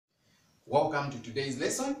Welcome to today's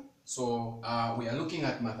lesson. We are looking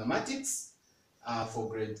at mathematics for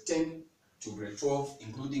grade 10 to grade 12,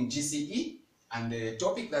 including GCE. And the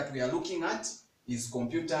topic that we are looking at is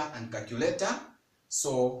computer and calculator.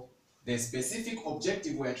 So the specific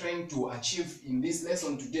objective we are trying to achieve in this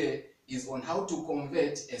lesson today is on how to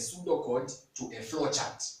convert a pseudocode to a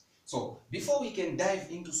flowchart. So before we can dive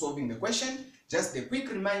into solving the question, just a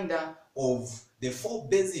quick reminder of the 4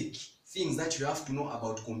 basic things that you have to know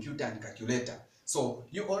about computer and calculator. So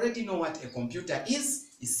you already know what a computer is.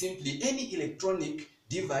 It's simply any electronic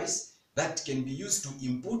device that can be used to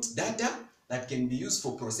input data, that can be used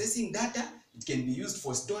for processing data, it can be used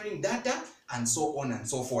for storing data, and so on and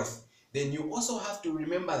so forth. Then you also have to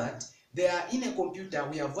remember that in a computer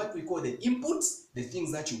we have what we call the inputs, the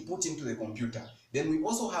things that you put into the computer. Then we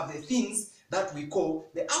also have the things that we call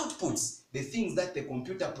the outputs, the things that the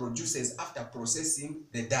computer produces after processing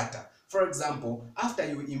the data. For example, after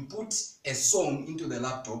you input a song into the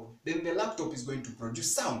laptop, then the laptop is going to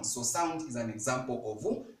produce sound. So sound is an example of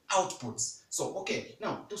outputs. So okay,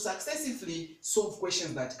 now to successfully solve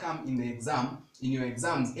questions that come in your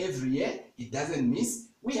exams every year, it doesn't miss,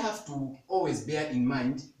 we have to always bear in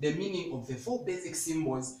mind the meaning of the 4 basic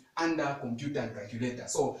symbols under computer and calculator.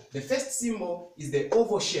 So the first symbol is the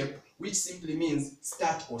oval shape, which simply means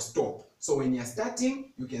start or stop. So when you're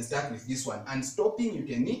starting, you can start with this one, and stopping, you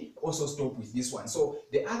can also stop with this one. So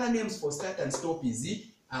the other names for start and stop is the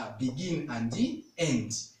begin and the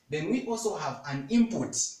end. Then we also have an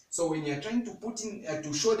input. So when you're trying to put in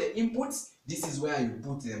to show the inputs, this is where you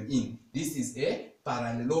put them in. This is a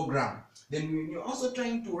parallelogram. Then when you're also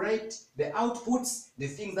trying to write the outputs, the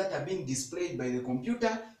things that are being displayed by the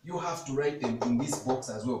computer, you have to write them in this box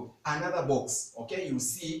as well. Another box, okay? You'll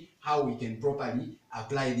see how we can properly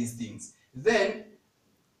apply these things. Then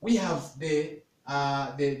we have the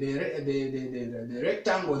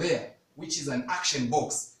rectangle there, which is an action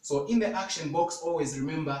box. So in the action box, always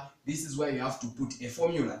remember, this is where you have to put a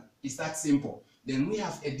formula. It's that simple. Then we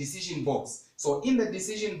have a decision box. So in the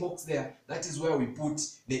decision box there, that is where we put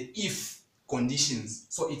the if conditions.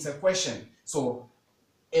 So it's a question. So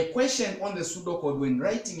a question on the pseudocode, when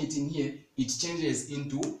writing it in here, it changes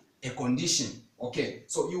into a condition. Okay,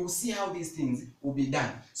 so you will see how these things will be done.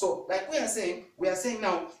 So like we are saying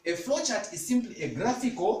now, a flowchart is simply a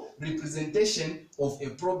graphical representation of a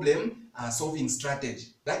problem solving strategy.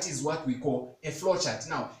 That is what we call a flowchart.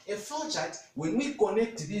 Now, a flowchart, when we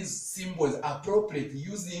connect these symbols appropriately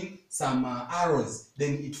using some arrows,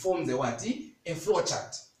 then it forms a what? A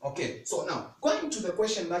flowchart. Okay, so now going to the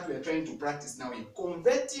question that we are trying to practice now, in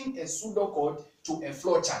converting a pseudocode to a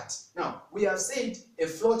flowchart. Now, we have said a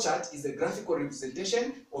flowchart is a graphical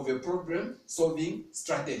representation of a problem solving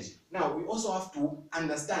strategy. Now, we also have to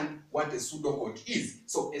understand what a pseudocode is.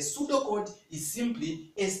 So, a pseudocode is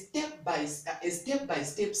simply a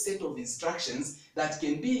step-by-step set of instructions that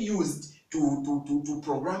can be used to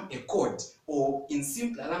program a code, or in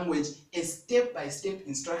simpler language, a step-by-step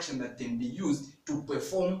instruction that can be used to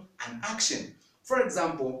perform an action. For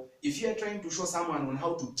example, if you are trying to show someone on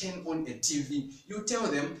how to turn on a TV, you tell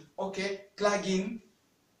them, okay, plug in,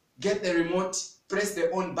 get the remote, press the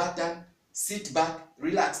on button, sit back,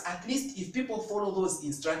 relax. At least if people follow those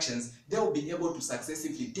instructions, they'll be able to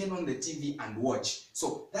successfully turn on the TV and watch.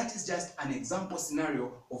 So that is just an example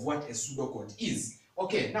scenario of what a pseudocode is.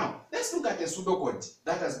 Okay, now let's look at a pseudocode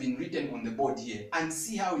that has been written on the board here and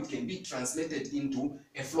see how it can be translated into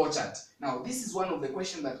a flowchart. Now, this is one of the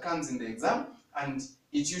questions that comes in the exam, and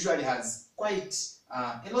it usually has quite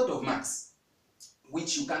a lot of marks,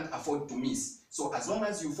 which you can't afford to miss. So as long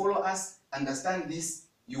as you follow us, understand this,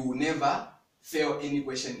 you will never fail any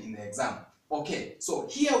question in the exam. Okay, so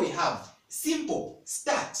here we have simple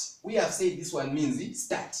start. We have said this one means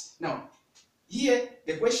start. Now, here,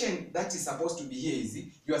 the question that is supposed to be here is,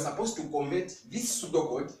 you are supposed to convert this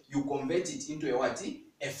pseudocode, you convert it into a what?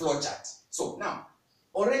 A flowchart. So now,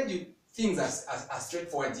 already things are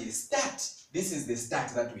straightforward here. Start, this is the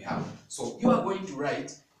start that we have. So you are going to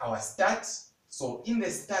write our start. So in the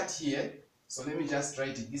start here, so let me just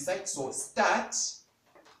write it this side. So start,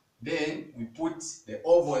 then we put the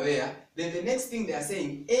oval there. Then the next thing they are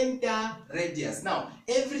saying, enter radius. Now,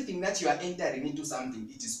 everything that you are entering into something,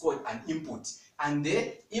 it is called an input. And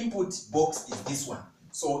the input box is this one.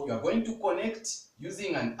 So you are going to connect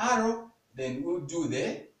using an arrow, then we'll do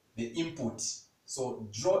the input. So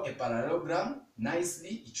draw a parallelogram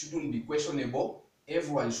nicely. It shouldn't be questionable.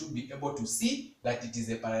 Everyone should be able to see that it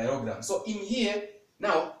is a parallelogram. So in here,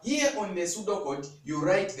 now, here on the pseudocode, you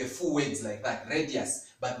write the full words like that, radius.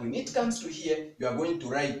 But when it comes to here, you are going to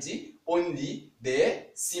write only the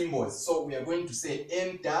symbols. So we are going to say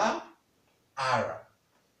enter R.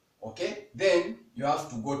 okay, then you have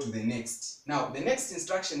to go to the next. Now the next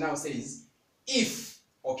instruction now says if,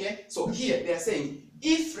 okay, so here they are saying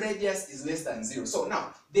if radius is less than 0. So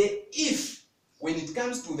now the if, when it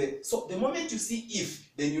comes to the, so the moment you see if,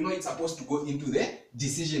 then you know it's supposed to go into the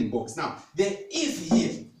decision box. Now the if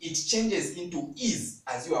here, it changes into is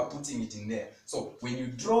as you are putting it in there. So when you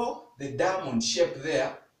draw the diamond shape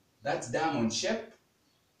there, that diamond shape,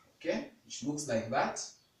 okay, which looks like that.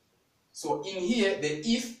 So in here, the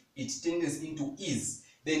if, it changes into is.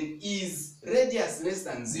 Then is radius less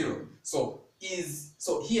than 0. So is,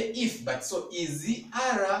 so here if, but so is the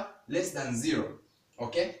r less than 0.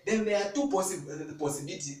 Okay, then there are two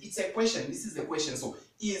possibilities. It's a question. This is the question. So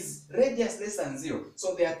is radius less than 0?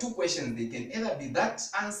 So there are two questions. They can either be that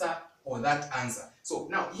answer or that answer. So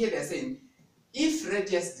now here they're saying if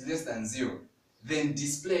radius is less than 0, then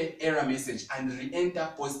display error message and re-enter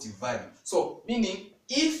positive value. So meaning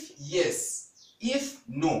if yes, if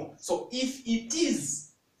no. So if it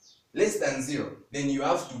is less than 0, then you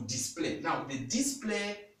have to display. Now the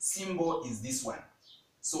display symbol is this one.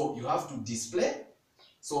 So you have to display.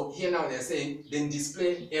 So here now they are saying then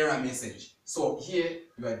display error message. So here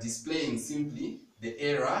you are displaying simply the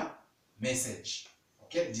error message.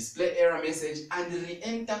 Okay, display error message and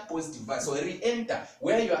re-enter positive value. So re-enter,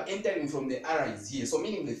 where you are entering from the error is here. So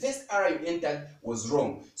meaning the first error you entered was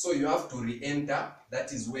wrong. So you have to re-enter.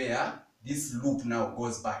 That is where this loop now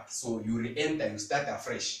goes back. So you re-enter, you start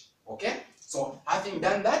afresh. Okay, so having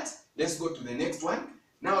done that, let's go to the next one.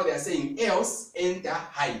 Now they are saying else enter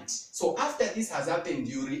height. So after this has happened,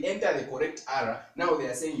 you re-enter the correct error. Now they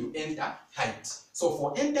are saying you enter height. So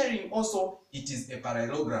for entering also, it is a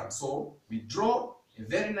parallelogram. So we draw a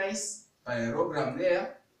very nice parallelogram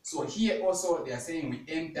there. So here also they are saying we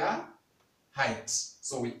enter height.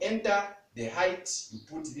 So we enter the height. You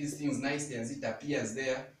put these things nicely as it appears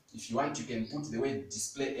there. If you want, you can put the word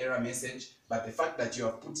display error message. But the fact that you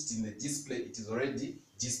have put it in the display, it is already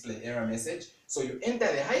display error message. So you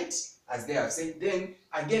enter the height as they have said. Then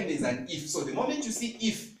again there's an if. So the moment you see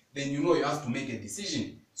if, then you know you have to make a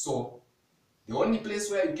decision. So the only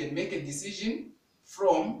place where you can make a decision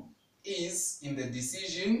from is in the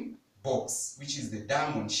decision box, which is the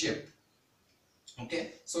diamond shape.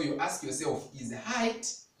 Okay, so you ask yourself, is the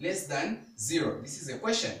height less than 0? This is a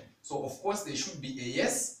question. So of course there should be a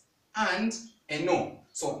yes and a no.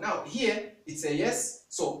 So now here it's a yes.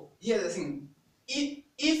 So here's the thing,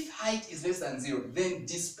 if height is less than 0, then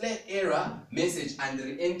display error message and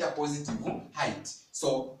re-enter positive height.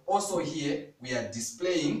 So also here we are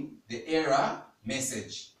displaying the error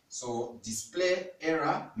message. So display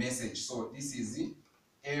error message. So this is the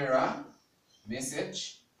error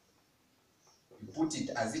message. You put it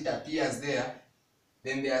as it appears there.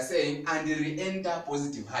 Then they are saying and re-enter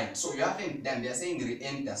positive height. So you haven't done, they are saying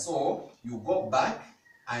re-enter. So you go back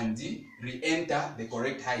and re-enter the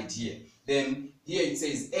correct height here. Then here it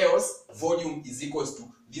says else volume is equals to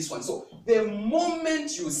this one. So the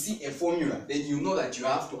moment you see a formula, then you know that you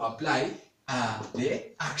have to apply the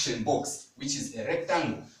action box, which is a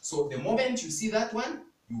rectangle. So the moment you see that one,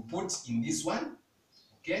 you put in this one.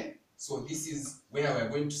 Okay, so this is where we're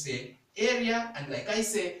going to say area, and like I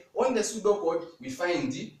say, on the pseudocode we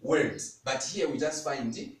find the words, but here we just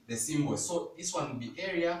find the symbols. So this one will be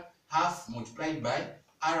area half multiplied by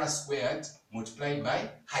r squared multiplied by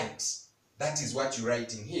height. That is what you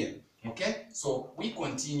write in here. Okay, so we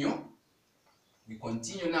continue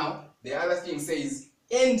now. The other thing says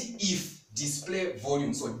and if display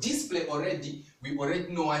volume. So display already, we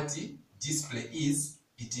already know what the display is.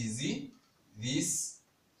 It is this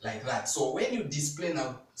like that. So when you display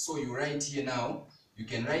now, so you write here now, you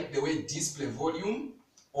can write the word display volume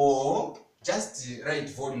or just write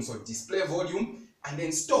volume. So display volume and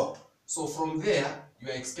then stop. So from there you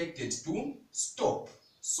are expected to stop.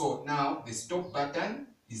 So now the stop button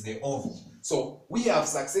is the off. So we have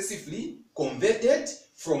successfully converted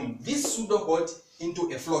from this pseudocode into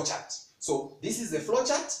a flowchart. So this is the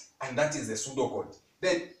flowchart and that is the pseudocode.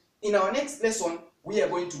 Then in our next lesson, we are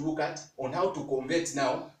going to look at on how to convert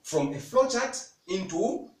now from a flowchart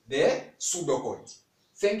into the pseudocode.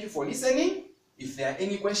 Thank you for listening. If there are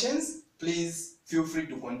any questions, please feel free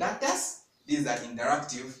to contact us. These are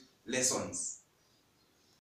interactive lessons.